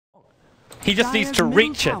He just needs to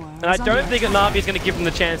reach it. And I don't think Na'Vi is going to give him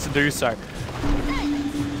the chance to do so.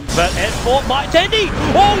 But S4 might... Dendy!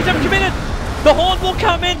 Oh, he's committed! The Horn will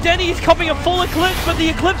come in. Denny is copying a full Eclipse, but the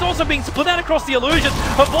Eclipse also being split out across the illusions.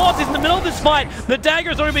 Avort is in the middle of this fight. The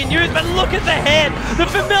dagger's already been used, but look at the head. The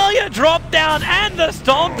familiar drop down and the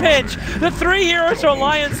Stomp pitch. The 3 heroes for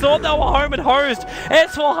Alliance thought they were home and hosed.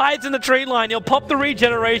 S4 hides in the tree line. He'll pop the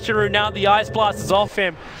regeneration route now. The Ice Blast is off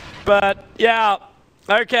him. But yeah,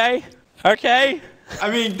 okay.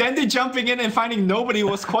 I mean, Dendy jumping in and finding nobody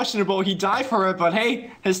was questionable. He died for it, but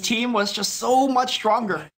hey, his team was just so much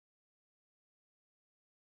stronger.